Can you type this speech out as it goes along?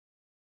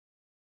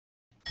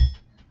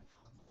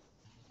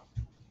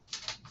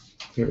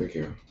Here we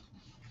go.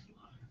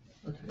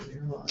 Okay,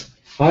 you're live.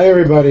 Hi,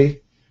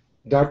 everybody.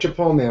 Dr.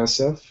 Paul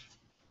Nassif.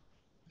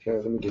 Okay,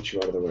 let me get you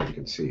out of the way. You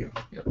can see you.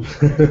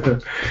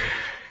 Yep.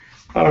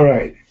 All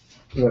right.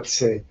 Let's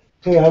see.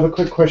 Hey, I have a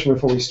quick question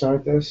before we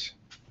start this.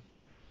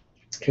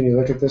 Can you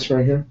look at this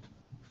right here?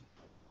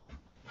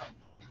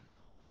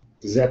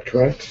 Is that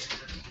correct?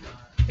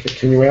 Okay,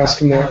 can you ask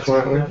him that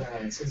quietly?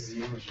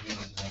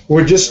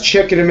 We're just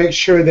checking to make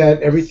sure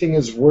that everything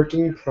is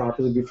working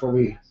properly before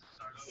we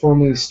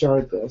formally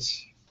start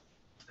this.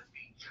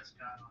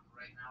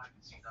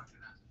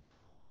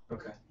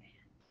 Okay.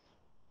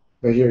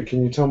 But here,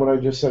 can you tell me what I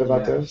just said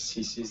about this?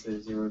 He sees the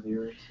 0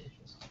 viewers.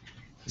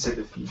 He said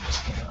the feed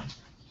just came on.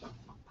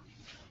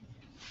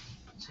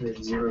 So we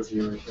have 0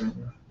 viewers right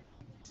now.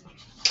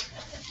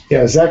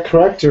 Yeah, is that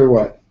correct or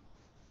what?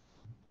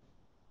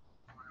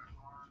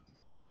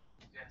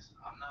 Yes,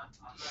 I'm not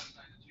signed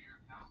into your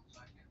account, so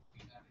I can't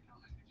see that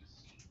account. I can just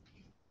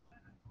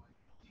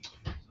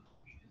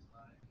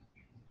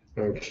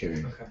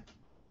see Okay. Okay.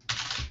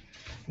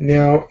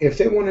 Now, if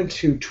they wanted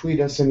to tweet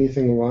us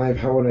anything live,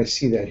 how would I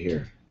see that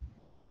here?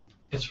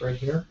 It's right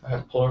here. I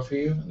have Polar for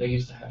you. They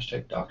use the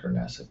hashtag Dr.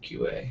 Nassif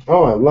QA.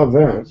 Oh, I love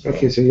that.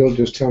 Okay, so you'll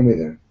just tell me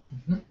that.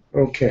 Mm-hmm.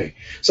 Okay.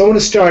 So I want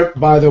to start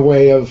by the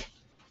way of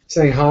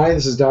saying hi.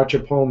 This is Dr.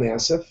 Paul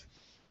Nassif,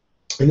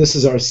 and this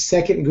is our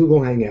second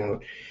Google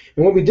Hangout.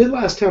 And what we did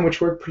last time,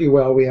 which worked pretty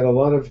well, we had a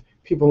lot of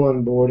people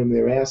on board, and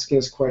they were asking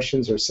us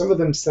questions, or some of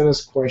them sent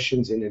us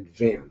questions in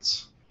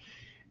advance.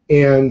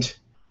 And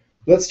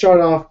let's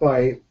start off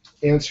by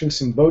answering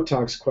some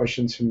Botox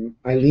questions from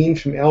Eileen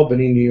from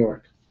Albany, New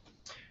York.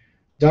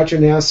 Dr.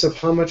 Nassif,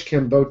 how much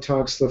can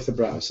Botox lift the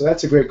brow? So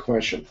that's a great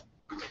question.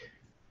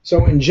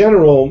 So in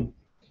general,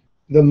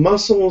 the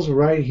muscles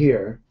right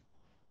here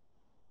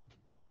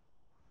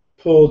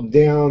pull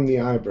down the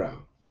eyebrow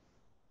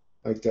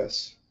like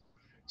this.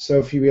 So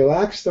if you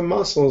relax the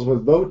muscles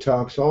with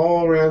Botox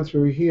all around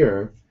through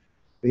here,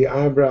 the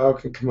eyebrow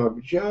can come up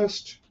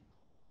just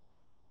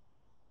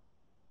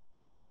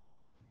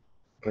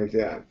like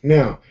that.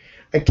 Now,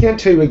 I can't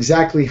tell you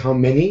exactly how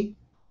many,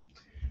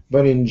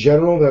 but in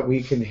general that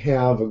we can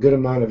have a good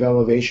amount of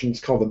elevation. It's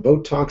called the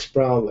Botox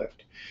brow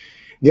lift.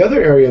 The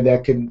other area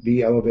that can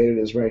be elevated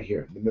is right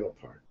here, the middle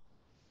part.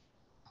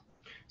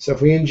 So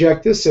if we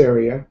inject this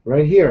area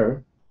right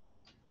here,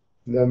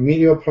 the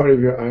medial part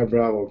of your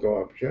eyebrow will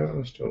go up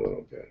just a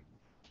little bit.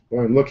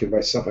 Boy, I'm looking at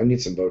myself. I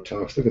need some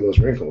Botox. Look at those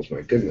wrinkles.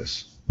 My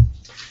goodness.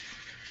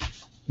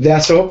 So I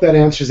hope that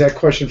answers that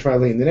question for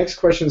Eileen. The next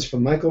question is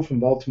from Michael from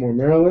Baltimore,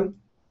 Maryland.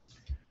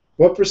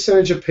 What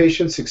percentage of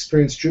patients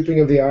experience drooping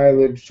of the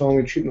eyelid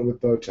following treatment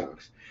with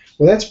Botox?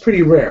 Well, that's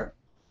pretty rare.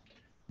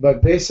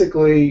 But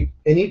basically,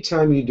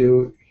 anytime you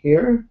do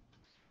here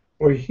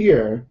or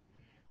here,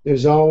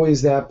 there's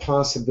always that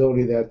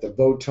possibility that the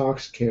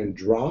Botox can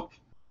drop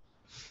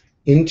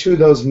into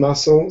those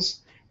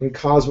muscles and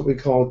cause what we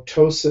call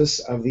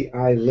ptosis of the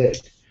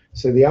eyelid.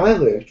 So the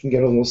eyelid can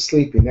get a little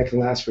sleepy, and that can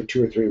last for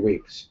 2 or 3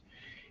 weeks.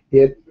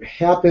 It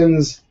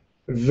happens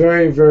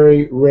very,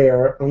 very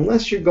rare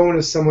unless you're going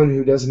to someone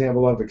who doesn't have a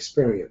lot of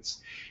experience.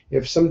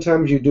 If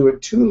sometimes you do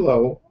it too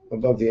low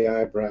above the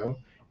eyebrow,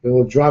 it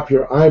will drop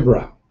your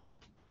eyebrow.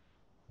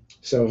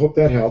 So I hope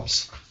that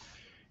helps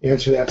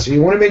answer that. So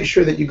you want to make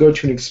sure that you go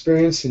to an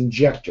experienced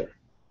injector,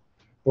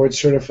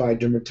 board-certified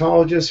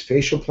dermatologist,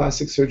 facial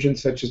plastic surgeon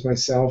such as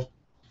myself,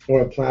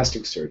 or a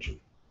plastic surgeon.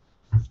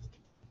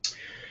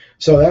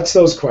 So that's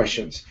those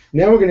questions.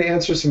 Now we're going to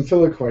answer some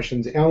filler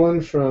questions.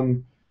 Ellen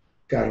from,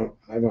 God,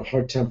 I have a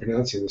hard time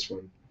pronouncing this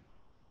one.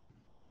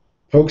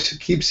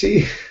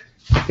 Poughkeepsie?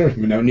 I don't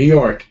even know, New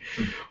York.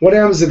 What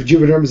happens if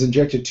Juvederm is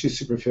injected too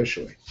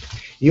superficially?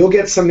 You'll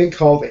get something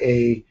called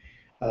a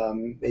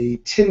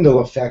Tyndall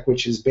effect,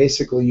 which is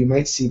basically you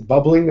might see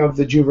bubbling of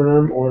the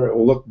Juvederm, or it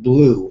will look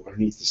blue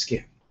underneath the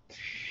skin.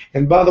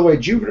 And by the way,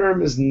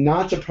 Juvederm is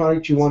not the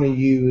product you want to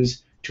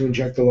use to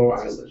inject the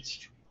lower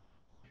eyelids.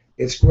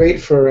 It's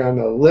great for around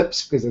the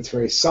lips because it's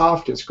very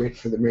soft. It's great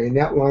for the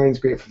marionette lines,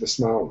 great for the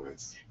smile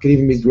lines. It could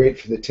even be great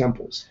for the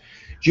temples.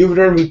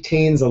 Juvederm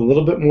retains a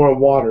little bit more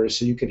water,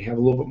 so you can have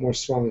a little bit more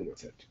swelling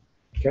with it.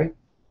 Okay?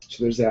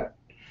 So there's that.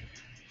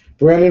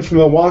 Brandon from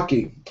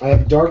Milwaukee. I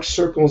have dark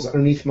circles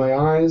underneath my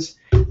eyes.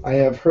 I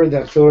have heard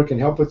that filler can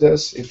help with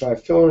this. If I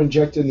have filler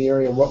injected in the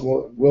area, what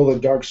will the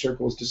dark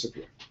circles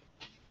disappear?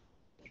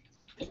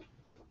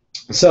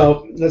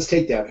 So let's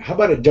take that. How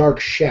about a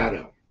dark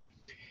shadow?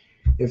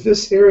 If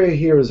this area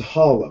here is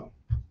hollow,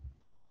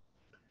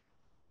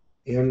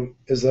 and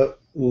as the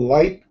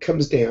light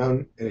comes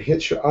down and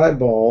hits your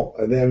eyeball,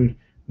 and then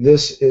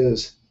this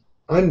is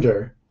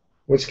under,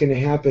 what's going to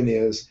happen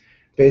is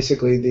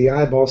basically the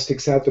eyeball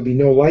sticks out. There'll be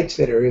no light to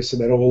that area, so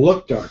that it will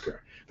look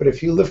darker. But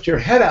if you lift your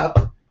head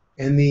up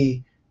and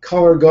the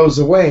color goes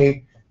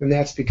away, then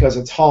that's because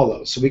it's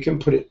hollow. So we can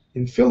put it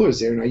in fillers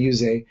there, and I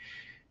use a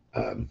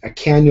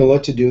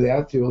cannula to do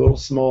that, through a little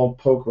small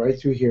poke right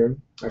through here.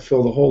 I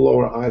fill the whole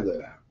lower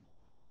eyelid out.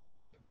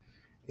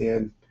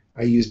 And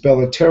I use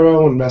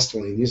Belotero and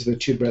Restylane. These are the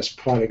two best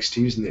products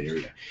to use in that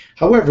area.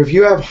 However, if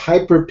you have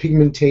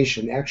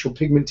hyperpigmentation, actual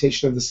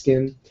pigmentation of the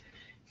skin,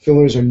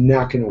 fillers are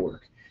not going to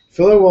work.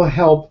 Filler will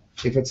help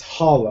if it's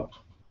hollow.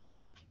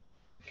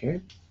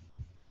 Okay?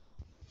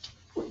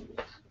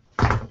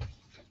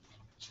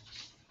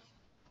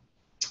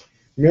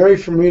 Mary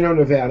from Reno,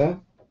 Nevada.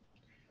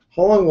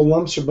 How long will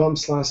lumps or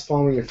bumps last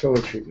following a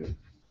filler treatment?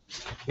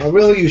 Well,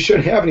 really, you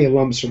shouldn't have any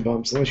lumps or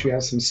bumps unless you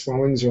have some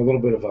swellings or a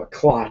little bit of a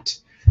clot,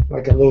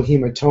 like a little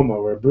hematoma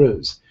or a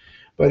bruise.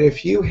 But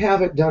if you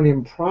have it done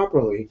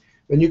improperly,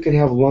 then you can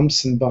have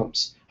lumps and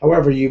bumps.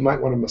 However, you might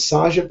want to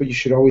massage it, but you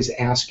should always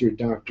ask your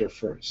doctor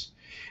first.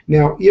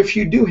 Now, if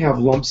you do have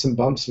lumps and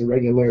bumps and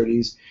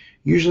irregularities,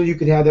 usually you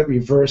could have that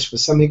reversed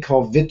with something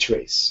called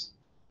Vitrace,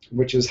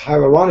 which is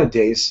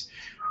hyaluronidase,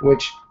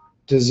 which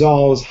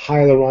dissolves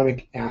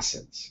hyaluronic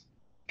acids.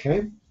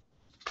 Okay?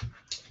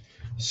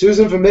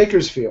 Susan from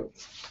Bakersfield.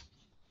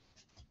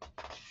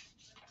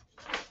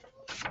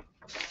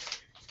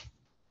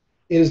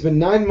 It has been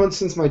 9 months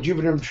since my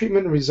Juvederm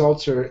treatment and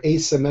results are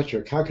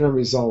asymmetric. How can I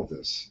resolve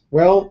this?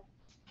 Well,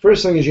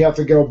 first thing is you have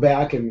to go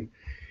back and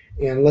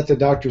let the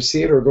doctor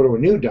see it, or go to a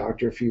new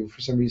doctor if you,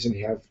 for some reason,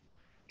 have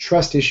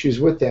trust issues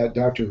with that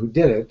doctor who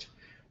did it.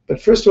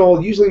 But first of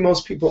all, usually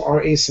most people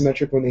are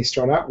asymmetric when they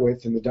start out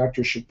with, and the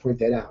doctor should point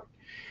that out.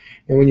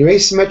 And when you're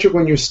asymmetric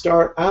when you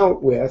start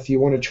out with, you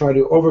want to try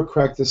to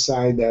overcorrect the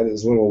side that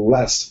is a little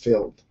less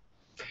filled.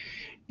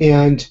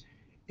 And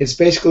it's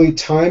basically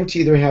time to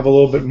either have a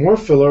little bit more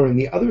filler on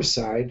the other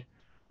side,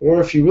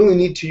 or if you really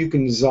need to, you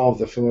can dissolve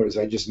the filler, as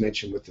I just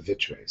mentioned, with the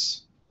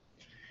Vitrace.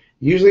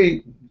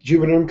 Usually,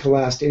 Juvederm can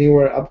last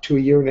anywhere up to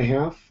 1.5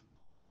 years.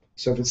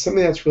 So if it's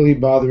something that's really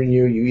bothering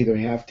you, you either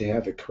have to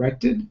have it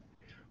corrected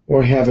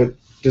or have it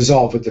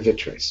dissolved with the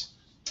Vitrace.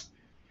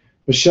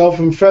 Michelle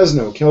from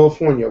Fresno,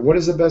 California. What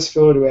is the best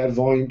filler to add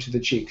volume to the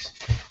cheeks?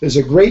 There's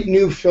a great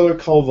new filler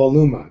called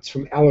Voluma. It's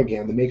from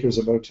Allergan, the makers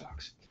of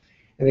Botox.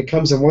 And it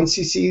comes in 1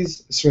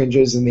 cc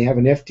syringes, and they have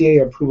an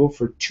FDA approval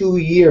for 2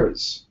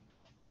 years.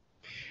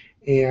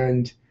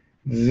 And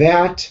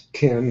that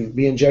can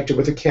be injected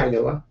with a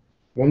cannula.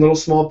 One little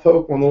small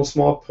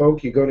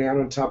poke, you go down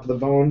on top of the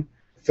bone,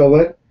 fill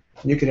it,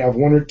 and you can have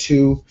 1 or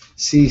 2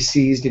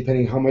 cc's,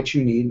 depending how much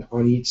you need,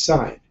 on each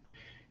side.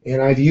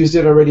 And I've used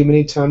it already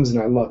many times, and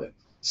I love it.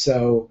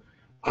 So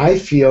I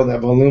feel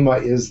that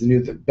Voluma is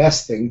the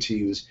best thing to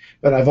use.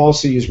 But I've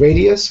also used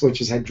Radius, which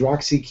is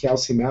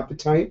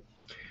hydroxycalcium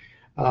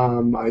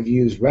I've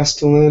used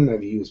Restylane,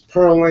 I've used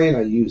Perlane,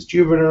 I've used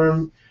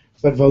Juvederm.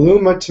 But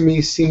Voluma, to me,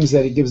 seems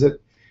that it gives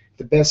it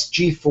the best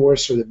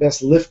G-force or the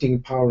best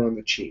lifting power on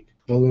the cheek,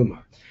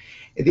 Voluma.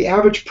 The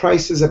average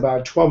price is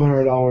about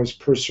 $1,200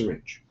 per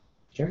syringe.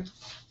 Okay?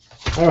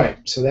 All right,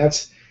 so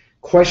that's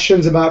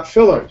questions about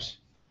fillers.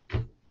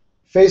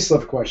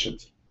 Facelift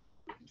questions.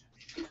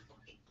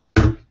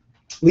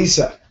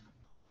 Lisa,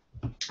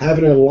 I have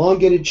an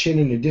elongated chin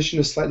in addition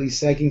to slightly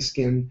sagging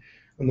skin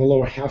on the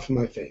lower half of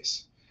my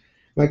face.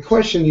 My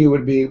question to you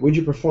would be, would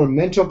you perform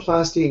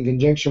mentoplasty in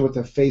conjunction with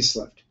a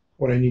facelift?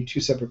 Or would I need 2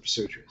 separate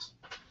procedures?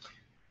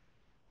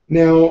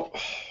 Now,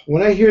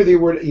 when I hear the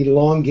word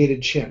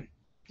elongated chin,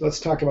 let's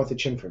talk about the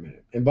chin for a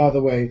minute. And by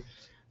the way,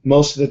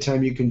 most of the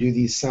time you can do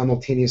these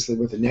simultaneously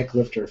with a neck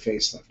lift or a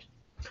facelift.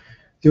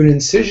 Do an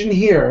incision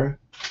here.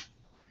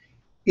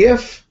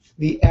 If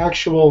the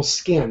actual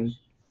skin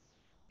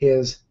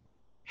is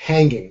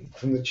hanging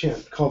from the chin,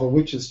 called a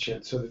witch's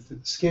chin, so that the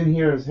skin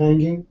here is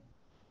hanging,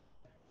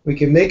 we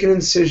can make an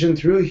incision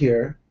through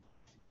here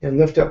and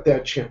lift up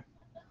that chin.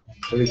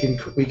 So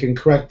we can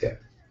correct that.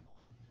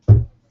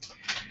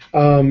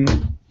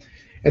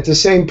 At the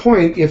same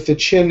point, if the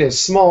chin is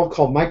small,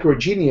 called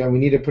microgenia, we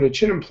need to put a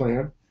chin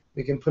implant,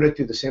 we can put it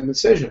through the same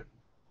incision.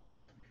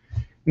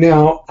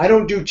 Now, I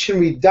don't do chin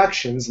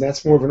reductions,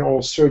 that's more of an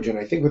oral surgeon.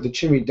 I think with the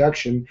chin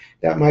reduction,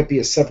 that might be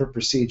a separate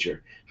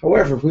procedure.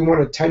 However, if we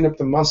want to tighten up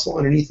the muscle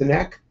underneath the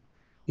neck,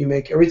 you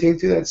make everything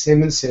through that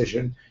same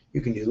incision.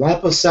 You can do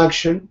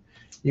liposuction,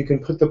 you can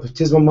put the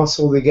platysmal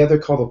muscle together,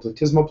 called a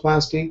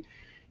platysmoplasty.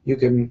 You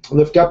can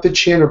lift up the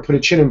chin or put a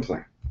chin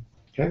implant.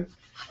 Okay?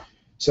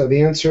 So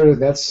the answer,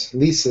 that's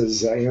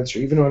Lisa's answer,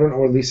 even though I don't know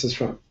where Lisa's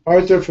from.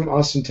 Arthur from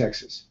Austin,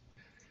 Texas.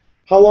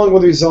 How long will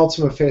the results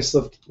from a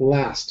facelift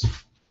last?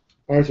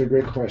 Arthur,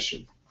 great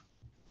question.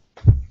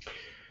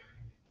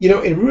 You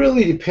know, it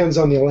really depends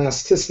on the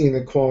elasticity and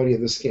the quality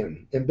of the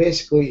skin. And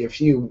basically, if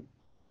you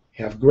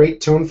have great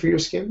tone for your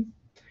skin,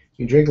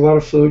 you drink a lot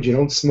of fluid, you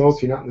don't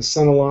smoke, you're not in the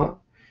sun a lot,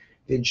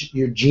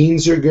 your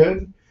genes are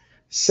good,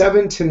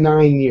 7 to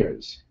 9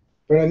 years.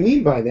 What I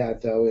mean by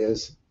that, though,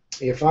 is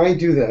if I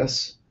do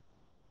this,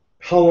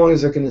 how long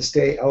is it going to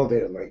stay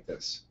elevated like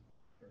this?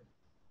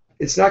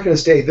 It's not going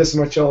to stay this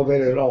much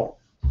elevated at all,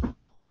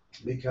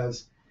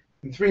 because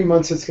in 3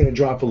 months it's going to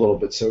drop a little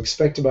bit, so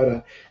expect about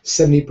a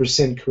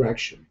 70%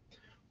 correction,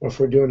 or if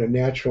we're doing a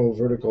natural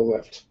vertical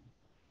lift.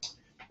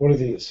 What are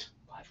these?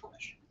 Live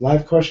question.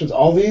 Live questions?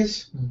 All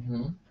these?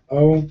 Mm-hmm.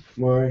 Oh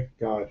my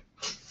God.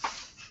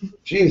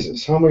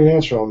 Jesus, how am I going to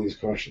answer all these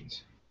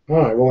questions?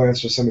 All right, we'll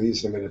answer some of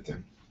these in a minute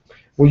then.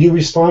 Will you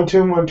respond to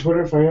him on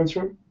Twitter if I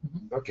answer him?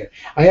 Mhm. Okay.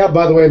 I have,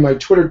 by the way, my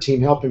Twitter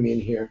team helping me in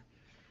here.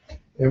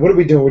 And what are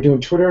we doing? We're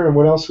doing Twitter, and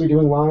what else are we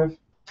doing live?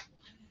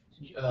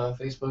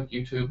 Facebook,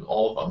 YouTube,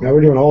 all of Now them.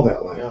 we're doing all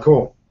that live. Yeah.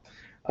 Cool.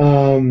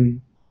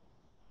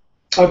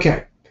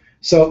 Okay.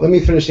 So let me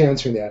finish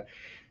answering that.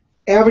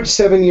 Average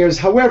 7 years.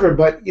 However,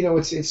 but you know,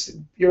 it's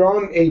you're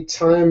on a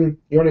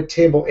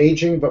table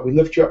aging, but we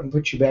lift you up and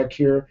put you back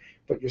here,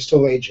 but you're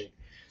still aging.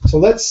 So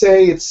let's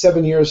say it's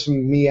 7 years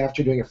from me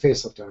after doing a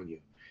facelift on you.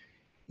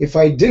 If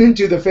I didn't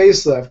do the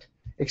facelift,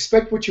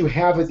 expect what you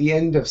have at the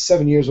end of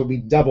 7 years will be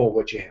double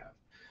what you have.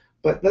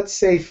 But let's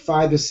say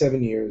 5 to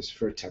 7 years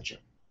for a touch-up.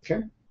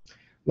 Okay.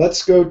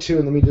 Let's go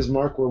to, let me just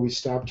mark where we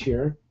stopped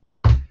here.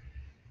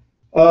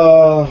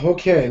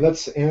 Okay,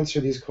 let's answer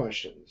these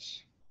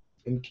questions.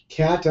 And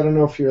Kat, I don't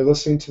know if you're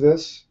listening to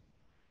this.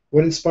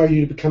 What inspired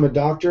you to become a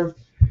doctor?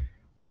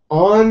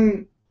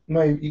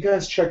 You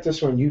guys check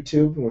this on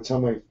YouTube, what's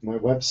on my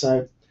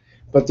website.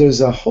 But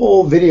there's a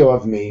whole video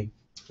of me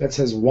that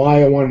says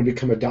why I wanted to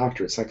become a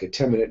doctor. It's like a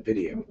 10-minute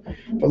video.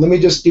 But let me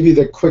just give you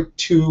the quick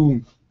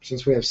two,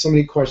 since we have so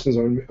many questions,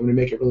 I'm going to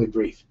make it really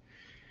brief.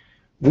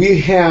 We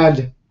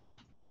had,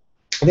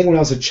 I think when I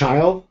was a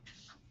child,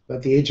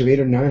 at the age of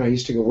 8 or 9, I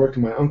used to go work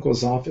in my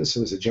uncle's office,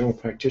 who was a general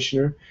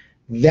practitioner.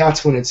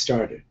 That's when it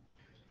started.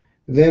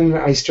 Then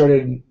I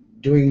started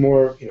doing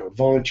more,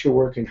 volunteer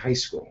work in high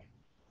school.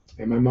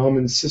 And my mom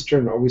and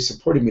sister always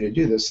supported me to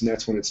do this, and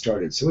that's when it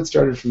started. So it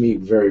started for me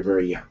very,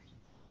 very young.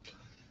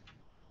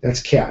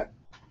 That's Kat.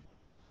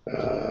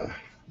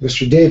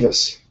 Mr.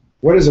 Davis,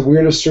 what is the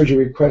weirdest surgery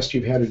request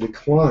you've had to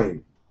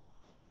decline?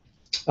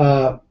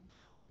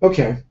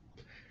 Okay.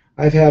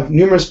 I've had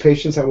numerous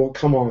patients that will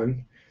come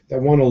on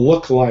that want to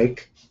look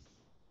like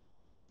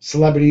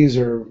celebrities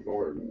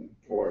or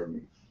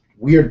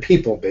weird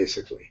people,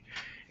 basically.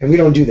 And we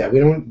don't do that. We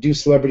don't do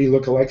celebrity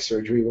look-alike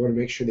surgery. We want to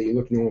make sure that you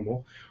look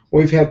normal. Or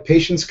we've had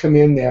patients come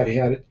in that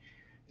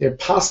there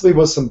possibly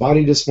was some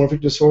body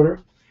dysmorphic disorder,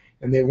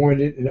 and they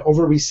wanted an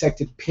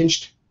over-resected,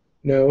 pinched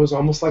nose,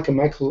 almost like a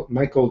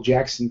Michael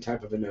Jackson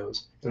type of a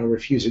nose, and I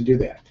refuse to do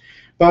that.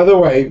 By the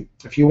way,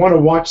 if you want to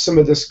watch some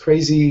of this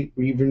crazy,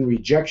 even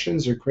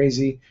rejections or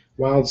crazy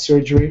wild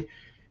surgery,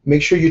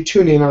 make sure you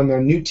tune in on the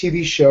new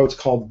TV show. It's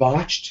called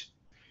Botched.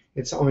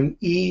 It's on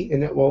E,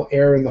 and it will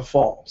air in the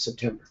fall,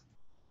 September.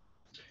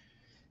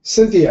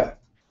 Cynthia,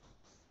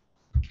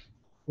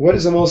 what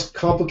is the most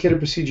complicated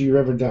procedure you've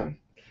ever done?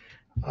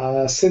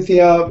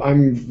 Cynthia,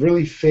 I'm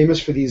really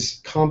famous for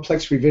these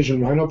complex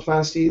revision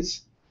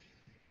rhinoplasties,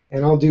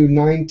 and I'll do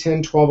 9,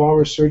 10,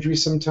 12-hour surgery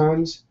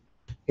sometimes,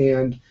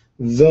 and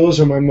those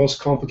are my most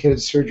complicated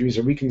surgeries,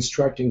 are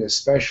reconstructing,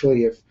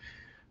 especially if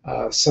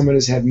someone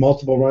has had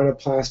multiple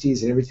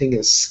rhinoplasties and everything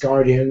is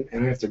scarred in,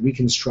 and I have to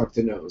reconstruct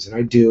the nose. And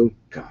I do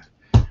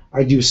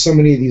so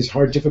many of these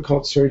hard,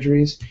 difficult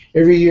surgeries.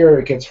 Every year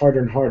it gets harder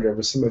and harder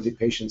with some of the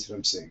patients that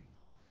I'm seeing.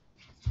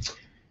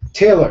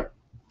 Taylor,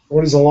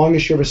 what is the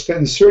longest you ever spent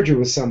in surgery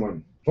with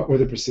someone? What were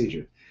the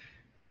procedures?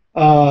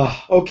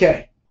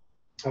 Okay,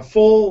 a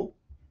full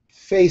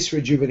face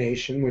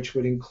rejuvenation, which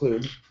would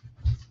include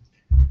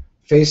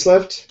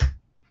facelift,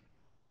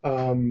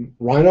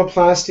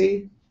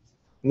 rhinoplasty,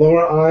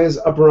 lower eyes,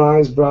 upper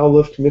eyes, brow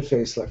lift,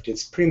 mid-facelift.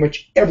 It's pretty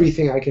much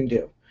everything I can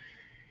do.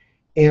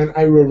 And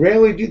I will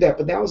rarely do that,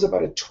 but that was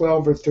about a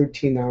 12 or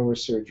 13-hour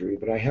surgery.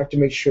 But I have to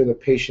make sure the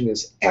patient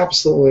is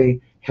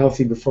absolutely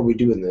healthy before we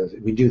do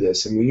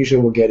this. And we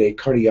usually will get a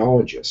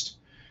cardiologist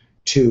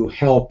to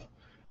help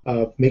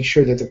make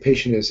sure that the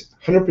patient is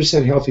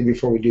 100% healthy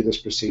before we do this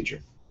procedure.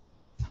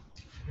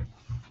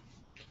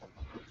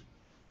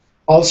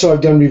 Also,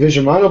 I've done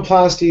revision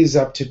rhinoplasties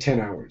up to 10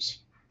 hours.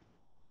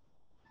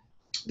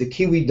 The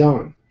Kiwi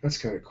Dawn, that's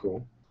kind of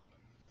cool.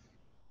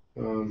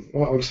 Well,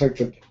 it looks like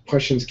the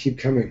questions keep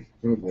coming.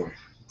 Oh boy.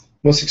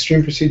 Most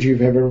extreme procedure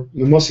you've ever,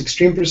 the most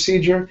extreme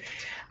procedure?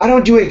 I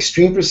don't do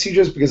extreme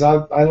procedures because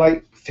I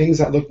like things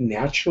that look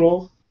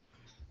natural.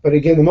 But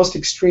again, the most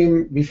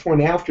extreme before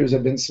and afters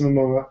have been some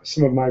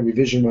of my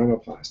revision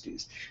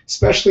rhinoplasties.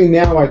 Especially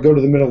now I go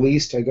to the Middle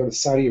East, I go to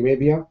Saudi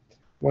Arabia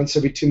once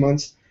every 2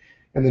 months.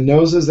 And the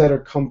noses that are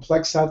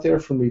complex out there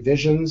from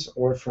revisions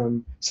or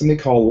from something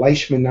called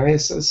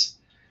leishmaniasis,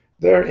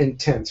 they're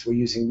intense. We're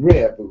using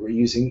rib, we're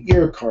using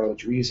ear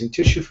cartilage, we're using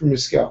tissue from your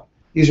scalp.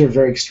 These are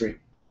very extreme.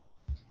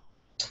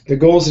 The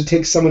goal is to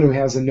take someone who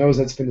has a nose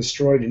that's been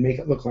destroyed and make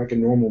it look like a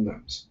normal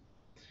nose.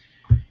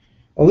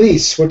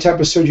 Elise, what type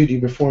of surgery do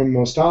you perform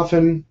most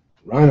often?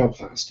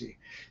 Rhinoplasty.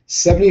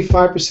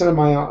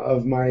 75%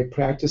 of my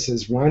practice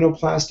is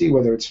rhinoplasty,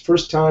 whether it's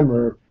first time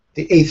or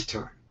the 8th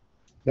time.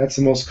 That's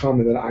the most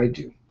common that I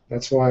do.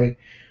 That's why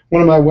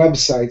one of my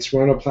websites,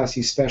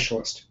 Rhinoplasty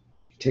Specialist,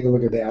 take a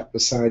look at that,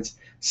 besides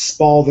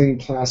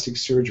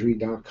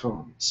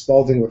spaldingplasticsurgery.com.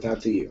 Spalding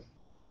without the U.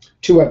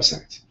 2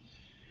 websites.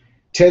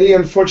 Teddy,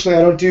 unfortunately,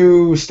 I don't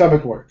do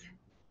stomach work,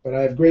 but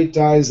I have great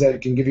dyes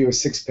that can give you a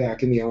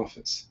 6-pack in the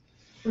office.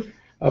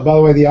 By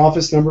the way, the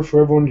office number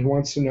for everyone who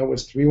wants to know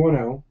is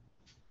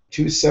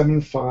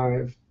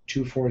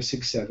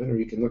 310-275-2467, or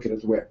you can look at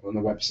it on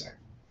the website.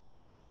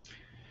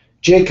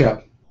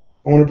 Jacob,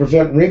 I want to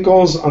prevent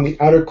wrinkles on the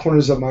outer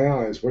corners of my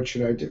eyes. What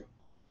should I do?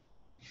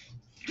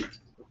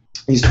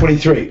 He's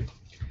 23.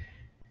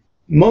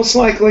 Most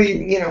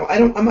likely,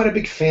 I'm not a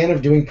big fan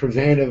of doing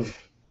preventative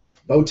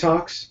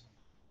Botox.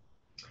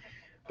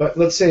 But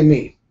let's say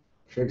me,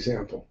 for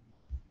example.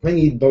 I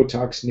need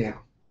Botox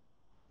now.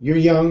 You're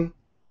young.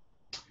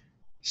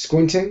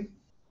 Squinting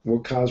will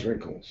cause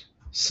wrinkles.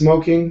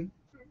 Smoking,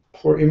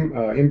 poor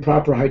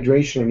improper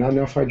hydration or not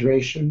enough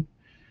hydration,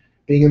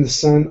 being in the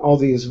sun, all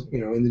these,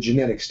 in the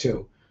genetics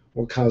too,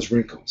 will cause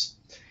wrinkles.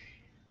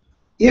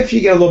 If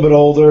you get a little bit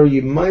older,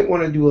 you might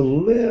want to do a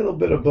little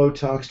bit of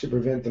Botox to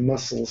prevent the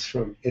muscles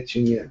from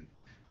itching in.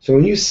 So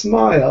when you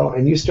smile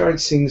and you start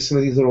seeing some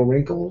of these little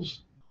wrinkles,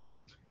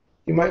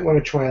 you might want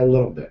to try a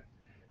little bit.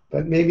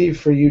 But maybe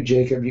for you,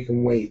 Jacob, you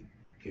can wait,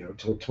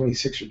 till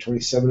 26 or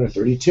 27 or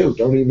 32.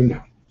 Don't even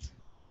know.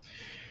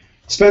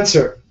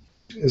 Spencer,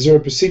 is there a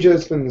procedure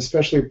that's been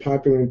especially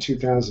popular in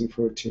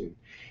 2014?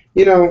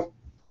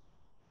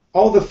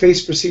 All the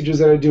face procedures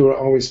that I do are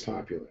always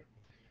popular.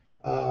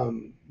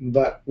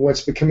 But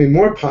what's becoming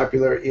more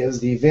popular is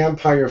the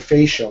vampire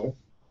facial.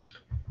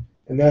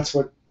 And that's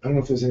what, I don't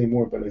know if there's any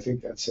more, but I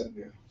think that's it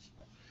now.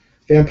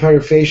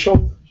 Vampire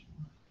facial,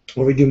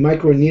 where we do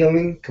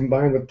microneedling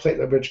combined with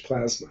platelet-rich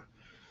plasma.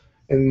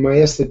 And my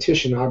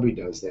esthetician, Aubrey,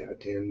 does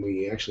that. And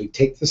we actually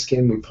take the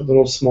skin, we put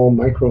little small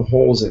micro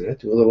holes in it,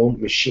 do a little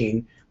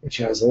machine, which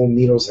has little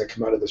needles that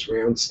come out of this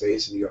round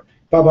space, and you go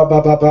bop, bop,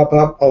 bop, bop, bop,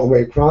 bop, all the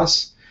way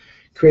across.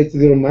 Create the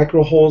little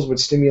micro holes which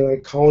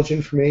stimulate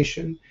collagen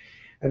formation.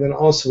 And then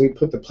also we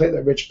put the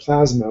platelet-rich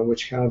plasma,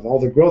 which have all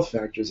the growth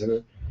factors in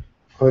it,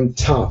 on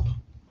top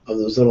of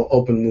those little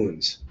open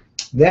wounds.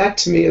 That,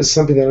 to me, is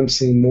something that I'm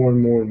seeing more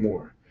and more and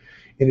more.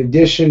 In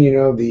addition,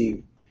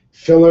 the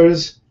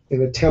fillers in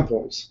the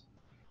temples.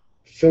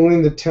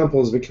 Filling the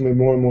temples is becoming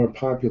more and more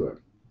popular.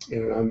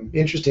 And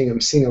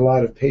I'm seeing a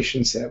lot of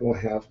patients that will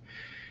have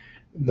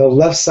the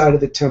left side of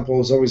the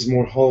temple is always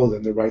more hollow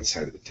than the right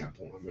side of the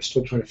temple. And we're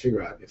still trying to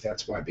figure out if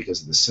that's why,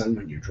 because of the sun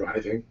when you're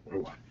driving, or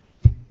what.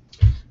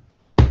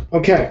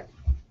 Okay,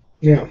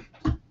 now,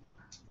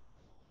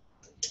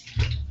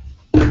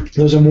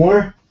 those are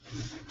more?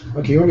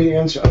 Okay, you want me to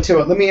answer? I'll tell you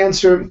what, let me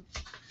answer,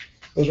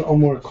 those are all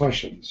more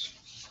questions.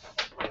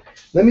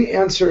 Let me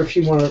answer a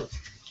few more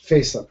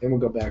facelift, then we'll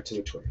go back to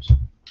the Twitters.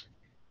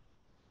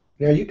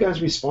 Now, are you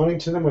guys responding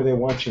to them, or are they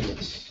watching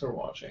this? They're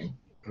watching.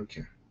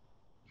 Okay.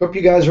 Hope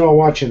you guys are all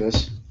watching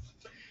this.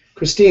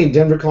 Christine,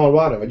 Denver,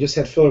 Colorado. I just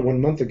had filler 1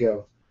 month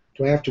ago.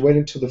 Do I have to wait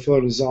until the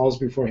filler dissolves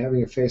before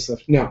having a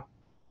facelift? No.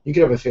 You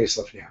can have a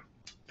facelift now.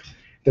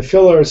 The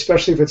filler,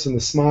 especially if it's in the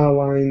smile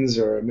lines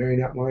or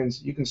marionette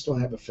lines, you can still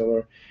have a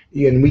filler.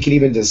 And we can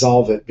even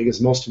dissolve it because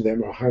most of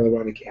them are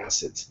hyaluronic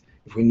acids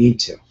if we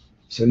need to.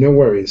 So no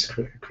worries,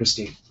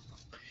 Christine.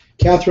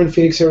 Catherine,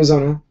 Phoenix,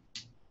 Arizona.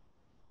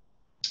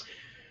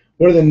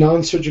 What are the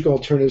non-surgical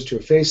alternatives to a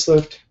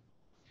facelift?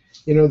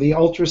 The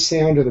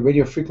ultrasound or the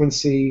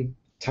radiofrequency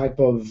type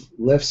of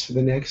lifts for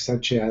the neck,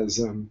 such as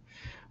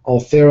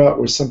Althera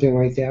or something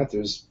like that.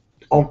 There's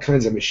all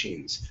kinds of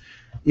machines,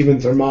 even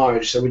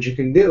thermage. So what you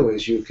can do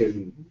is you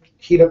can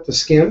heat up the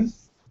skin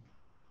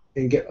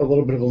and get a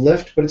little bit of a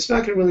lift, but it's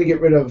not going to really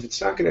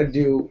it's not going to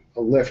do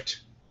a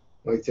lift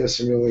like this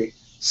and really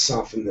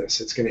soften this.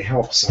 It's going to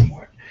help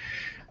somewhat.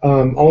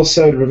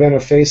 Also, to prevent a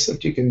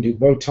facelift, you can do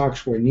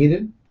Botox where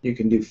needed. You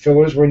can do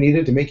fillers where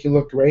needed to make you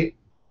look great,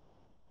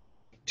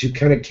 to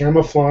kind of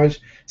camouflage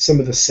some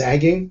of the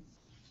sagging.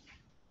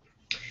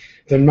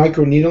 The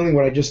microneedling,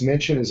 what I just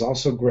mentioned, is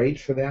also great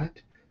for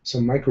that. So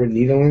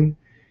microneedling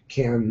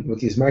can, with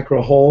these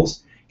micro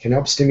holes, can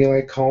help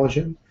stimulate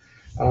collagen.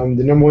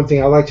 The number one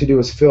thing I like to do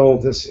is fill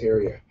this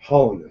area,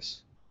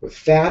 hollowness, with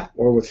fat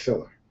or with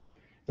filler.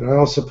 And I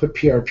also put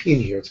PRP in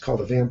here. It's called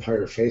a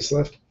vampire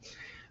facelift.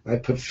 I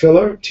put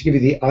filler to give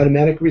you the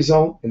automatic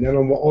result, and then I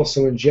will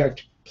also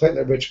inject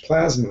platelet-rich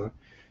plasma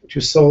to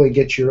slowly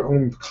get your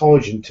own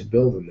collagen to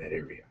build in that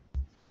area.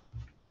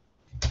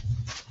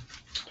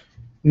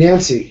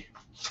 Nancy,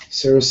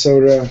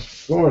 Sarasota,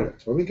 Florida.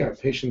 Well, we got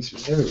patients from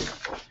everywhere.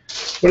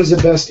 What is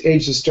the best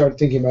age to start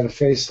thinking about a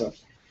facelift?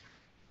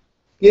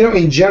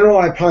 In general,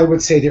 I probably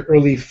would say the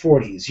early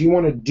 40s. You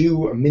want to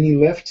do a mini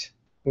lift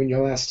when your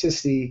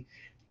elasticity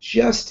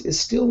just is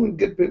still in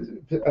good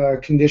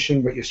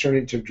condition, but you're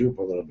starting to droop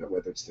a little bit,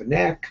 whether it's the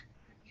neck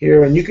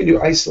here, and you can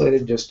do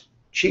isolated just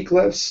cheek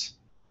lifts,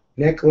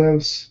 neck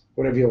lifts,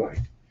 whatever you like.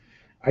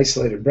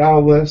 Isolated brow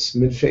lifts,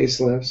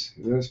 mid-face lifts,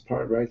 this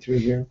part right through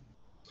here.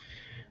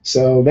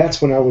 So that's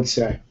what I would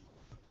say.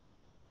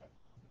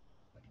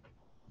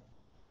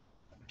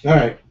 All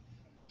right.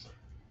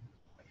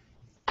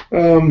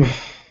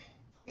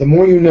 The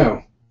more you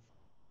know.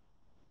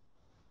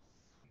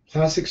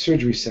 Plastic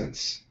surgery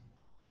sense.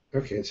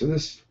 Okay, so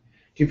this,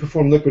 do you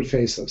perform liquid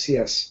facelifts?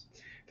 Yes.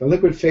 The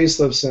liquid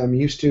facelifts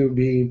used to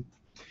be,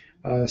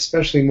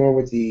 especially more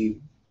with the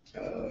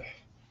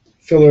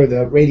filler,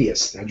 the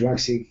radius,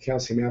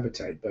 hydroxycalcium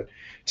apatite. But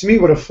to me,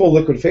 what a full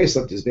liquid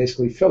facelift is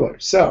basically filler.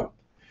 So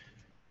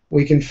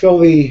we can fill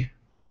the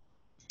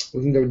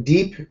We can go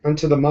deep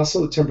into the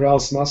muscle, the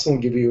temporalis muscle,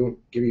 and give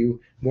you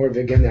more of,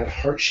 again, that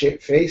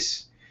heart-shaped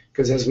face,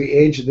 because as we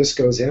age, this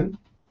goes in.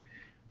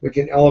 We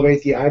can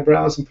elevate the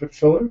eyebrows and put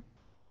filler.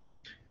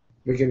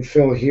 We can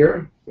fill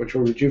here, which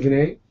will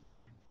rejuvenate.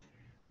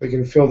 We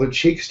can fill the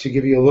cheeks to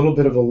give you a little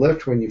bit of a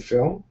lift when you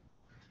fill.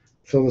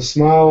 Fill the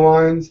smile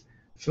lines,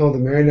 fill the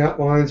marionette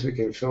lines. We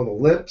can fill the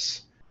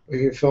lips. We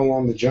can fill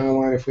along the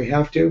jawline if we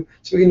have to.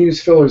 So we can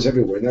use fillers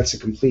everywhere, and that's a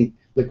complete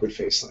liquid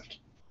facelift.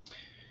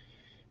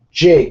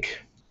 Jake,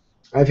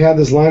 I've had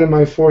this line on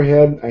my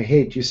forehead. I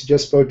hate. You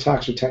suggest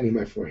Botox or tightening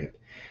my forehead?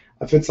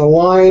 If it's a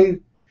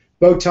line,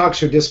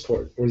 Botox or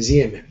Dysport or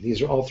Xeomin.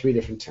 These are all 3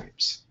 different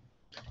types.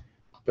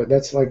 But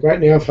that's like right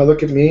now, if I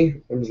look at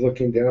me, I'm just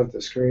looking down at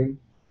the screen.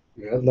 I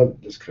mean, I'd love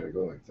to just kind of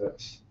go like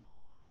this.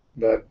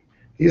 But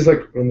these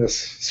look, on this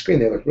screen,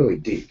 they look really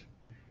deep.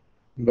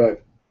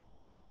 But,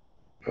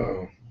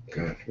 oh,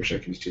 God, I wish I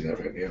could just do that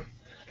right now.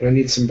 But I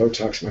need some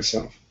Botox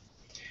myself.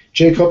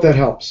 Jake, hope that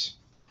helps.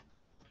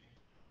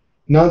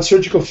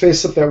 Non-surgical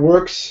facelift that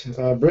works.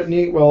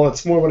 Brittany, well,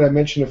 it's more what I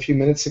mentioned a few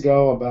minutes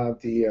ago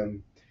about the,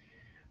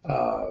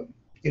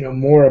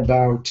 more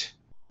about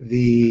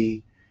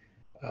the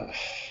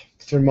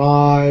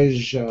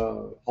Thermage,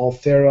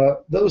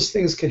 Althera. Those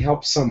things can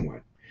help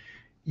somewhat.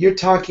 You're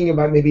talking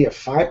about maybe a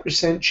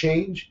 5%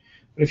 change,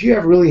 but if you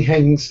have really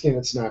hanging skin,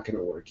 it's not going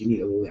to work. You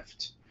need a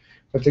lift.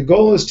 But the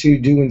goal is to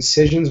do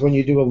incisions when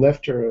you do a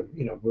lift, or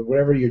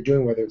whatever you're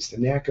doing, whether it's the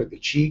neck or the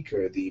cheek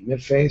or the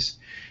mid-face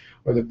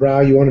or the brow.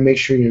 You want to make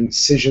sure your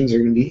incisions are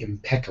going to be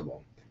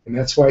impeccable. And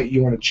that's why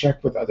you want to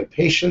check with other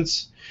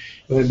patients.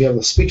 You want to be able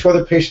to speak to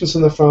other patients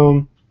on the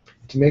phone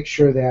to make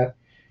sure that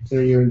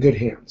you're in good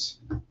hands.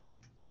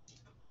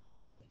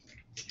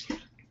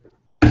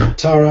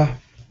 Tara.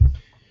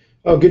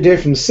 Oh, good day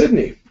from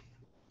Sydney.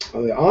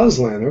 Oh, the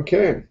Auslan,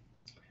 okay.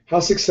 How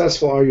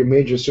successful are your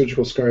major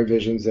surgical scar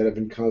revisions that have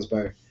been caused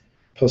by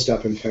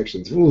post-op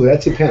infections? Ooh,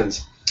 that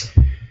depends.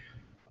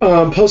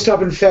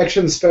 Post-op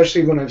infections,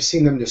 especially when I've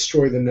seen them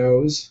destroy the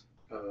nose,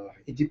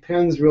 it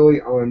depends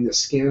really on the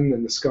skin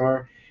and the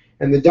scar.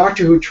 And the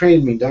doctor who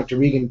trained me, Dr.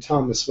 Regan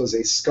Thomas, was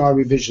a scar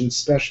revision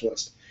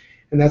specialist.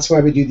 And that's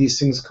why we do these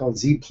things called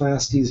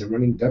Z-plasties and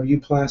running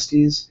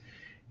W-plasties.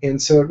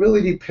 And so it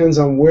really depends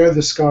on where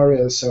the scar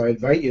is. So I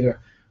invite you to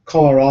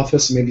call our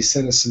office and maybe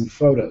send us some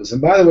photos.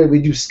 And by the way,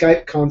 we do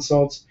Skype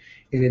consults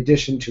in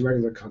addition to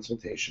regular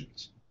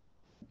consultations.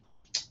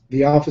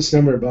 The office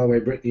number, by the way,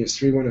 Brittany, is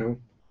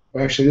 310.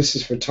 Well, actually, this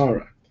is for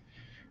Tara.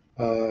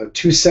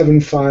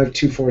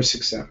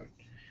 275-2467.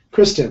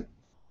 Kristen,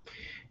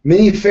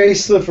 mini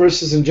facelift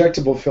versus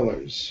injectable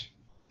fillers.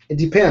 It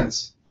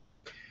depends.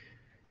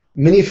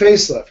 Mini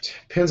facelift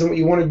depends on what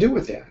you want to do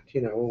with that. If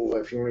you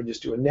want to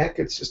just do a neck,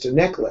 it's just a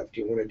neck lift.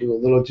 You want to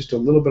do just a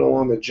little bit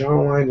along the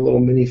jawline, a little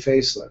mini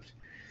facelift.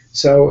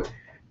 So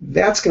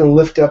that's going to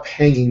lift up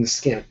hanging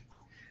skin.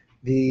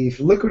 The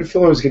liquid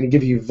filler is going to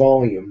give you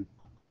volume,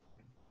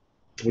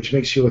 which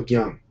makes you look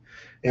young.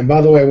 And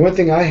by the way, one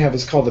thing I have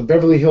is called the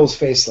Beverly Hills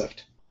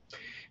facelift.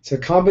 It's a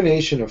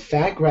combination of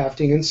fat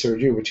grafting and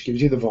surgery, which gives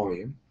you the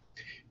volume,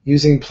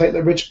 using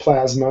platelet-rich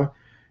plasma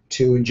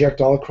to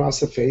inject all across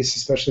the face,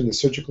 especially in the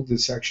surgical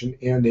dissection,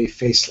 and a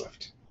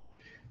facelift.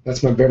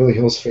 That's my Beverly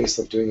Hills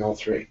facelift, doing all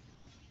 3.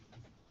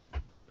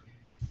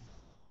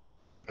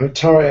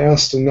 Tara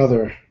asked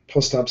another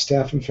post-op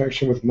staph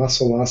infection with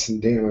muscle loss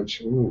and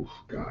damage. Ooh,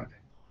 God.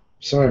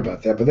 Sorry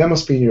about that, but that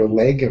must be in your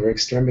leg or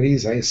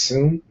extremities, I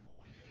assume.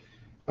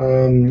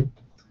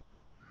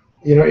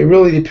 It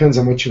really depends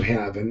on what you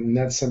have, and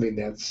that's something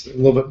that's a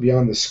little bit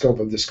beyond the scope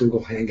of this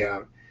Google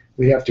Hangout.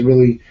 We have to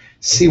really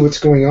see what's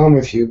going on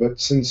with you, but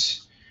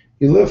since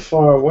you live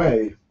far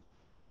away,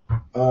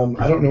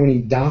 I don't know any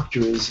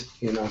doctors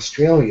in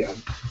Australia,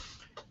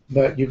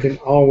 but you can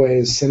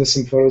always send us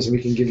some photos and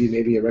we can give you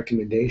maybe a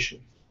recommendation.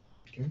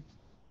 Okay?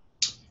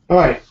 All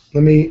right,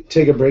 let me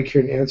take a break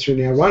here and answer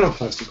now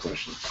rhinoplasty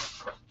question.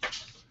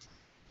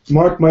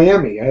 Mark,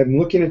 Miami, I am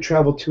looking to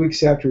travel 2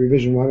 weeks after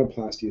revision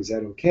rhinoplasty. Is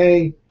that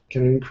okay?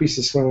 Can it increase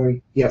the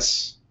swelling?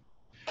 Yes.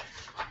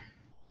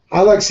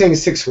 I like saying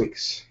 6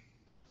 weeks.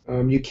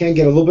 You can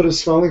get a little bit of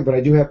swelling, but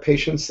I do have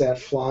patients that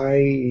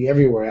fly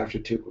everywhere after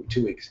two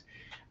weeks.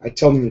 I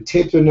tell them to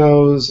tape their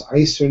nose,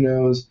 ice their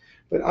nose,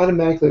 but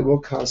automatically it will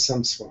cause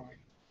some swelling.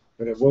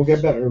 But it will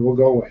get better, it will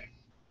go away.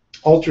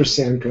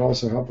 Ultrasound can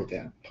also help with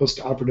that.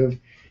 Post-operative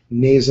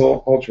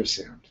nasal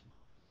ultrasound.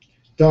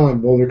 Don,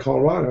 Boulder,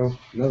 Colorado,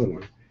 another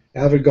one.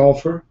 Avid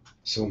golfer,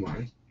 so am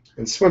I,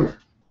 and swimmer.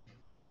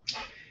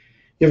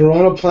 You have a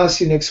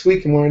rhinoplasty next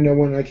week and want to know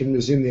when I can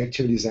resume the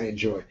activities I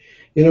enjoy.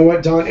 You know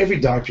what, Don? Every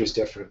doctor is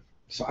different,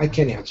 so I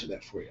can't answer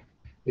that for you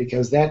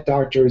because that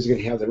doctor is going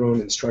to have their own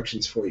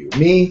instructions for you.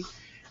 Me,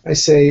 I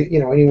say,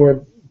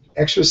 anywhere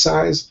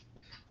exercise,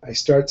 I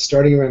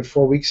starting around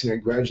 4 weeks and I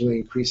gradually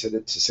increase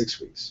it to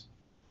 6 weeks.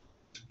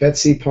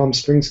 Betsy, Palm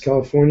Springs,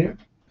 California.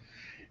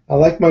 I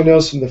like my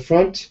nose from the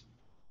front.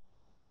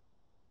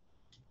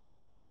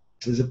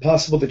 Is it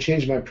possible to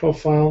change my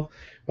profile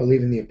while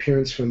leaving the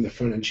appearance from the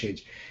front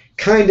unchanged?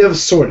 Kind of,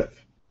 sort of.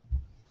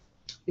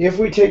 If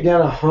we take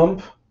down a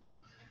hump,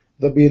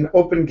 there'll be an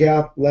open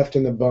gap left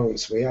in the bone.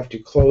 So we have to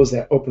close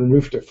that open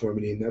roof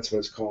deformity, and that's what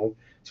it's called.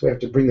 So we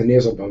have to bring the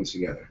nasal bones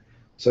together.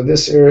 So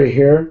this area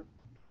here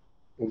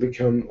will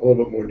become a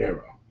little bit more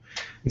narrow.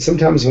 And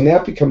sometimes when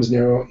that becomes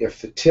narrow, if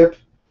the tip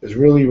is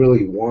really,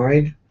 really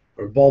wide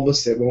or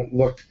bulbous, it won't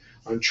look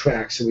on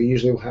track. So we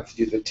usually will have to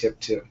do the tip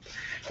too.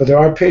 But there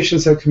are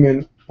patients that come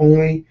in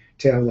only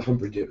to have the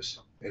hump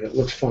reduced, and it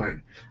looks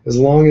fine. As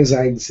long as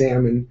I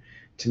examine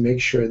to make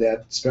sure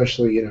that,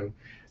 especially,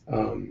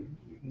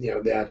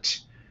 that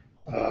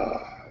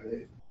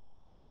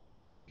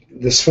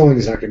the swelling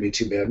is not going to be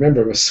too bad.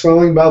 Remember, with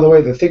swelling, by the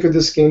way, the thicker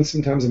the skin,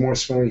 sometimes the more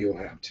swelling you'll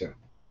have too.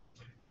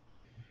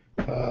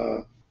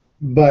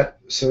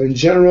 So in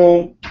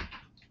general,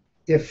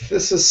 if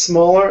this is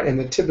smaller and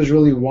the tip is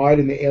really wide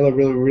and the ala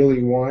really,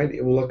 really wide,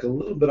 it will look a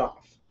little bit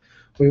off.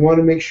 We want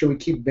to make sure we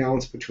keep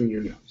balance between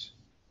your nose.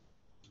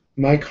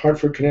 Mike,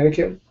 Hartford,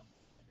 Connecticut.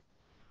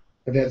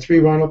 I've had 3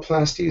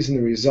 rhinoplasties and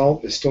the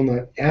result is still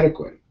not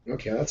adequate.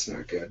 Okay, that's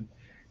not good.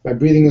 My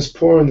breathing is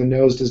poor and the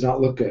nose does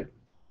not look good.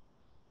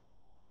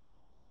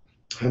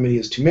 How many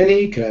is too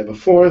many? Could I have a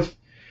 4th?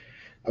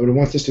 I would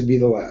want this to be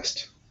the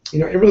last. It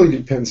really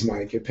depends,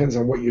 Mike. It depends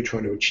on what you're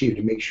trying to achieve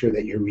to make sure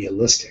that you're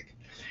realistic.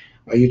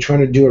 Are you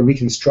trying to do a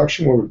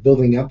reconstruction where we're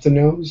building up the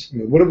nose? I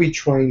mean, what are we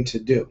trying to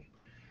do?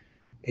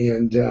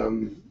 And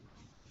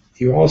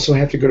you also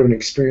have to go to an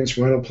experienced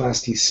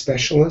rhinoplasty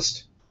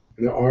specialist.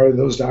 And there are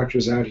those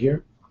doctors out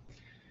here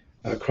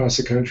across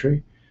the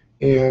country.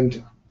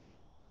 And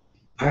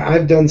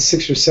I've done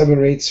 6 or 7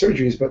 or 8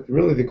 surgeries, but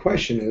really the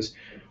question is,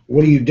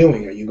 what are you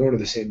doing? Are you going to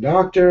the same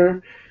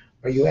doctor?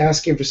 Are you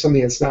asking for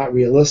something that's not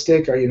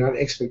realistic? Are you not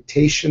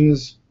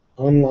expectations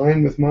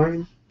online with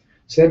mine?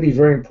 So that'd be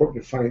very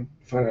important to find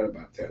out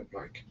about that,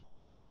 Mike.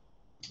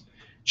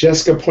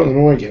 Jessica, Portland,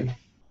 Oregon.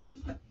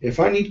 If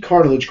I need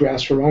cartilage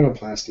grafts for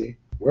rhinoplasty,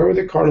 where would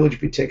the cartilage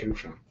be taken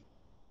from?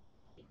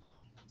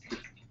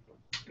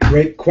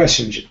 Great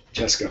question,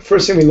 Jessica.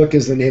 First thing we look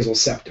is the nasal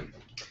septum.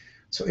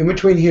 So in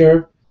between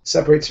here,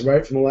 separates the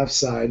right from the left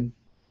side,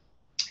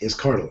 is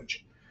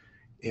cartilage.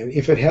 And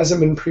if it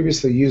hasn't been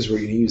previously used, we're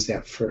going to use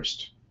that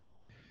first.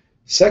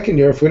 Second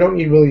ear, if we don't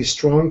need really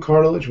strong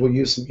cartilage, we'll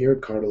use some ear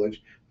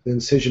cartilage, the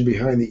incision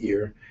behind the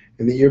ear,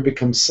 and the ear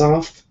becomes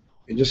soft,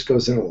 it just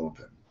goes in a little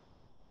bit.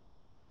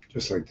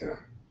 Just like that.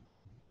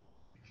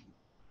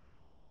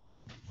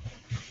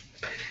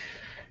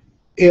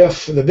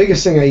 If the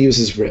biggest thing I use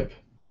is rib,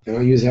 and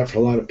I'll use that for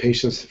a lot of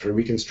patients for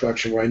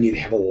reconstruction where I need to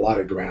have a lot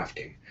of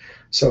grafting.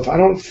 So if I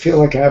don't feel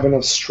like I have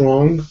enough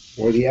strong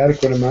or the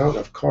adequate amount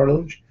of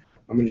cartilage,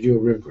 I'm going to do a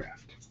rib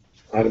graft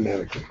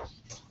automatically.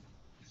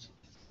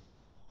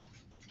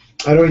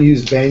 I don't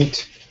use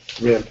banked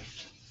rib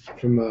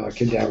from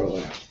cadaver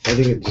lab. I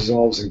think it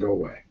dissolves and go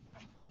away.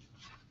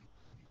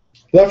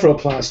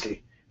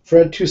 Blepharoplasty.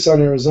 Fred,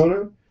 Tucson,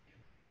 Arizona.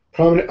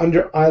 Prominent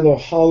under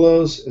eyelid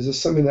hollows. Is this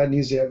something that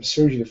needs to have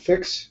surgery to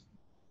fix,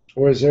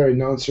 or is there a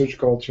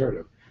non-surgical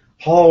alternative?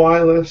 Hollow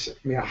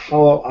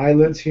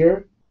eyelids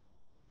here.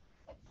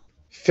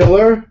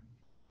 Filler,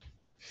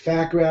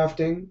 fat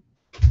grafting,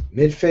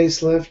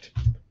 mid-facelift,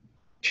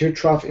 tear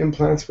trough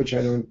implants, which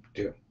I don't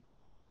do.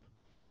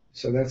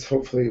 So that's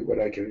hopefully what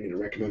I can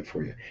recommend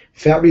for you.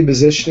 Fat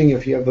repositioning,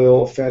 if you have the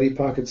little fatty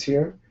pockets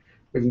here,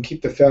 we can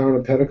keep the fat on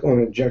a pedicle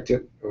and inject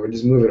it, or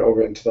just move it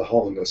over into the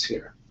hollowness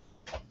here.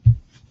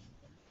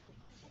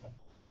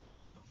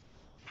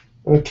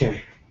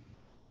 Okay.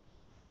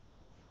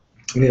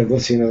 Yeah,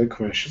 let's see another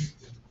question.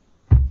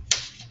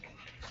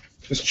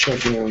 Just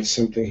checking on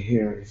something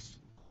here.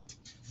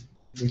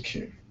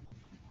 Okay.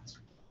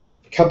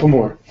 A couple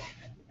more.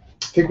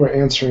 I think we're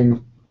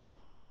answering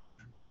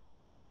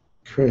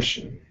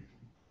question.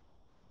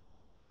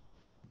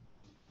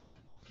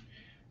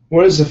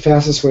 What is the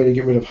fastest way to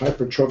get rid of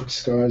hypertrophic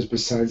scars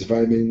besides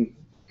vitamin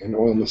and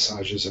oil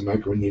massages and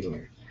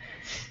microneedling?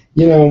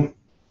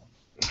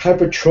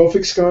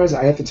 Hypertrophic scars,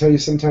 I have to tell you,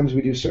 sometimes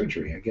we do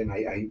surgery. Again,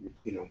 I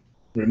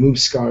remove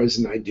scars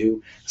and I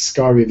do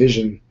scar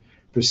revision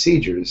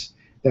procedures.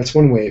 That's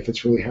one way if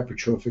it's really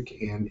hypertrophic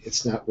and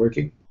it's not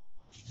working.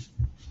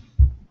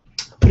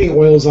 Putting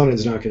oils on it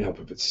is not going to help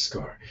if it's a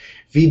scar.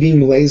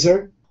 V-beam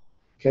laser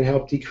can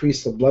help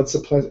decrease the blood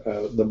supply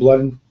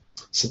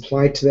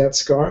to that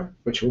scar,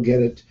 which will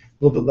get it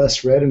a little bit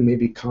less red and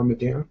maybe calm it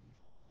down.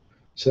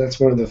 So that's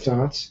one of the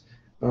thoughts.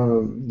 The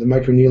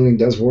microneedling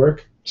does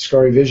work.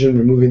 Scar revision,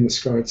 removing the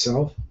scar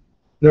itself.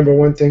 Number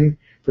one thing,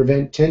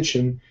 prevent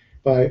tension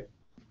by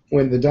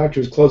when the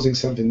doctor is closing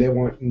something, they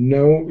want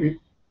no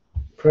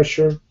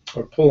pressure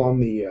or pull on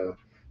the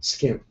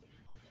skin.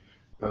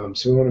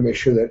 So we want to make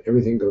sure that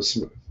everything goes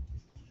smooth.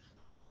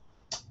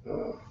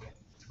 Are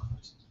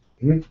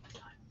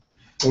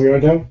we all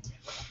done?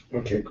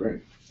 Okay,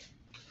 great.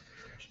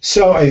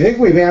 So I think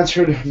we've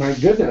answered, my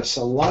goodness,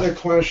 a lot of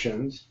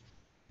questions.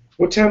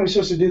 What time are we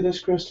supposed to do this,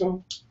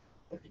 Crystal?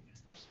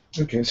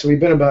 Okay, so we've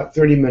been about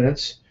 30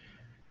 minutes.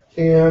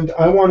 And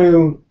I want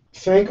to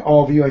thank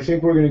all of you. I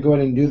think we're going to go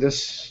ahead and do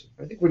this.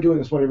 I think we're doing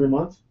this, every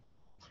month?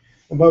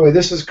 And by the way,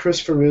 this is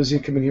Chris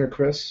Ferruzzi. Come in here,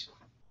 Chris.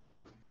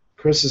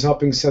 Chris is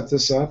helping set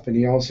this up, and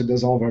he also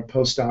does all of our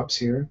post-ops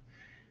here.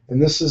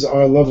 And this is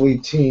our lovely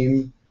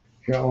team.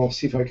 Here, I'll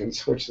see if I can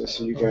switch this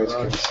so you guys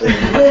can see.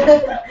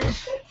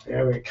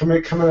 Yeah, wait, come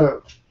in.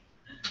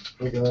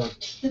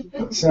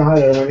 Say hi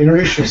to everyone.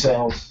 Introduce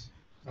yourselves.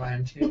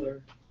 Ryan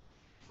Taylor.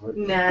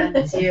 Nah,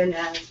 it's you,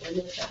 nah.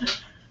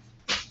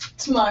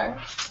 Tomorrow.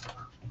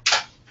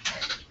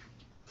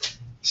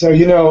 So,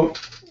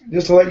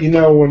 just to let you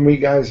know when we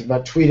guys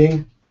about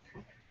tweeting,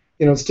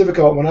 it's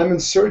difficult. When I'm in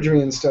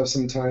surgery and stuff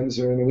sometimes,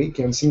 or in the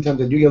weekend,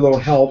 sometimes I do get a little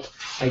help.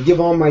 I give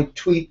all my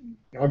tweet,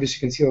 obviously you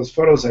can see those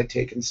photos I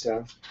take and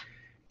stuff,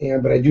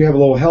 but I do have a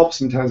little help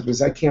sometimes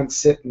because I can't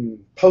sit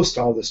and post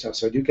all this stuff,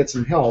 so I do get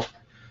some help.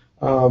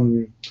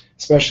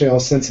 Especially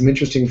I'll send some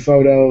interesting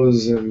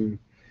photos, and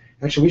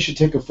actually we should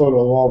take a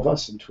photo of all of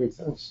us and tweet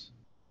this.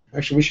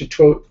 Actually, we should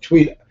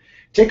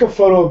take a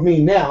photo of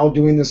me now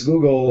doing this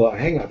Google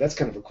Hangout. That's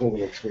kind of a cool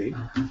little tweet,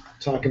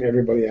 talking to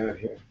everybody out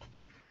here.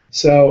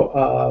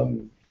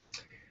 So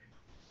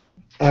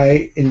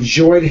I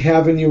enjoyed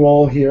having you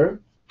all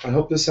here. I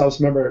hope this helps.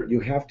 Remember, you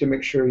have to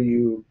make sure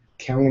you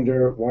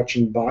calendar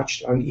watching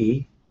Botched on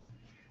E.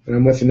 And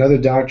I'm with another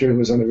doctor who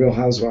was on the Real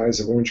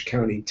Housewives of Orange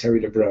County, Terry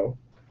DeBro.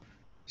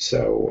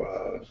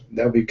 So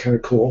that would be kind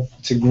of cool.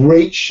 It's a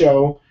great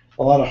show,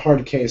 a lot of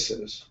hard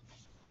cases.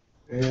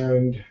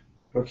 And,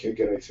 okay,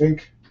 good, I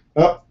think.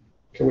 Oh,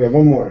 okay, we have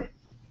one more.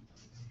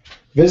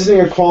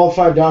 Visiting a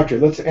qualified doctor.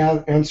 Let's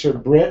answer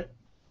Britt.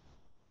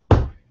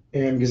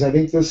 And because I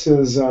think this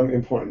is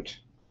important.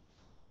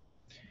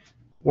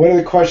 What are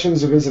the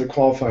questions to visit a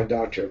qualified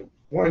doctor?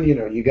 One,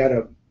 you got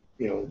to,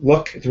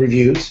 look at the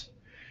reviews.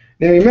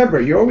 Now remember,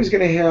 you're always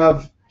going to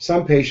have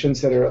some patients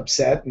that are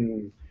upset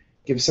and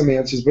give some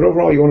answers, but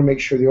overall, you want to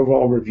make sure the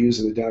overall reviews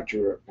of the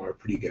doctor are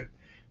pretty good.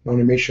 You want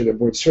to make sure they're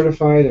board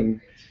certified,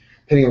 and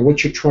depending on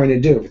what you're trying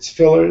to do, if it's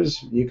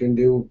fillers, you can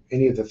do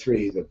any of the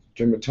three: the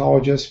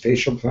dermatologist,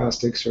 facial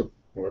plastics,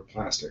 or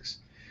plastics.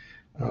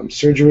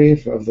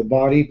 Surgery of the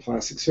body,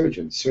 plastic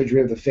surgeons.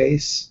 Surgery of the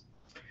face,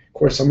 of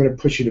course, I'm going to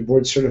push you to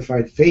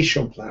board-certified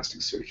facial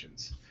plastic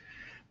surgeons.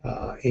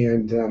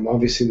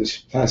 Obviously, the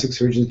plastic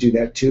surgeons do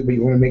that too, but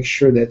you want to make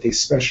sure that they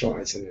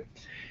specialize in it.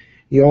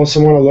 You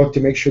also want to look to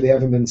make sure they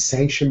haven't been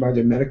sanctioned by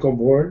their medical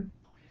board.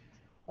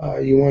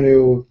 You want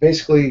to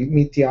basically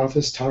meet the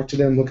office, talk to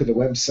them, look at the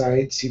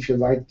website, see if you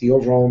like the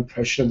overall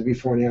impression of the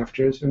before and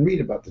afters, and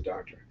read about the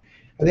doctor.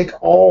 I think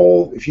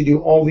if you do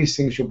all these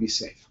things, you'll be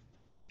safe.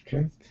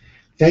 Okay?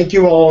 Thank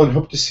you all, and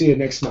hope to see you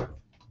next month.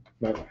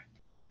 Bye-bye.